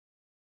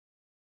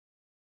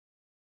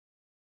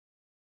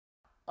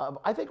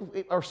I think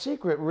our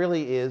secret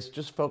really is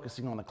just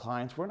focusing on the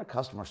clients. We're in a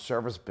customer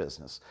service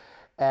business.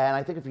 And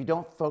I think if you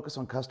don't focus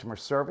on customer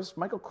service,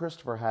 Michael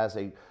Christopher has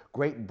a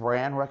great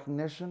brand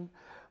recognition.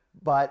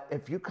 But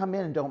if you come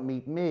in and don't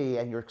meet me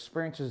and your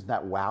experience isn't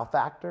that wow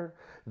factor,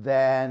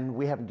 then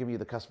we haven't given you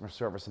the customer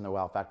service and the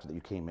wow factor that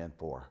you came in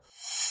for.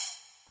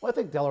 Well, I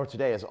think Delaware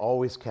today has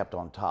always kept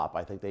on top.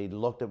 I think they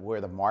looked at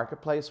where the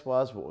marketplace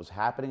was, what was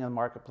happening in the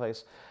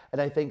marketplace, and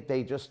I think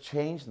they just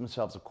changed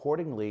themselves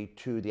accordingly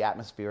to the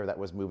atmosphere that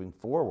was moving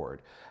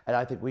forward. And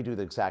I think we do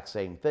the exact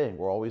same thing.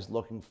 We're always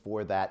looking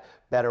for that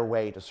better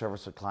way to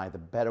service a client, the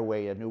better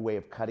way, a new way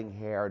of cutting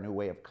hair, a new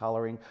way of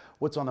coloring.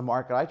 What's on the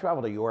market? I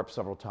travel to Europe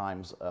several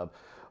times a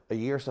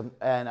year,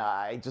 and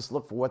I just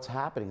look for what's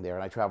happening there.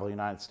 And I travel to the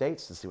United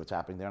States to see what's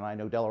happening there. And I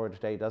know Delaware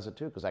Today does it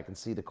too, because I can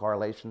see the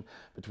correlation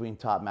between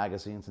top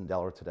magazines and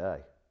Delaware Today.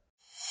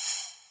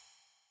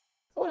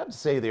 I would have to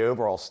say the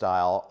overall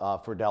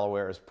style for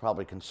Delaware is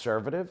probably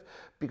conservative,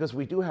 because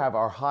we do have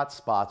our hot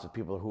spots of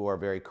people who are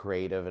very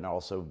creative and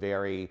also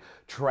very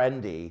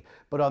trendy.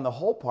 But on the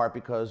whole part,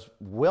 because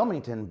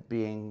Wilmington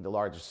being the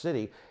largest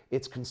city,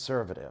 it's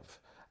conservative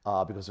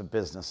because of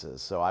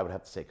businesses. So I would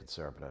have to say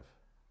conservative.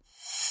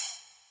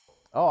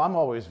 Oh, I'm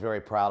always very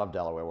proud of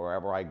Delaware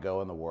wherever I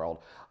go in the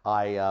world.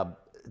 I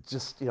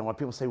just, when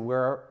people say,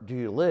 where do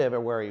you live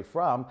or where are you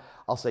from?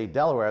 I'll say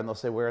Delaware, and they'll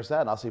say, where is that?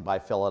 And I'll say, by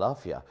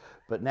Philadelphia.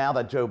 But now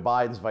that Joe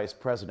Biden's vice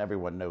president,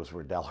 everyone knows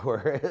where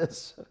Delaware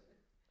is.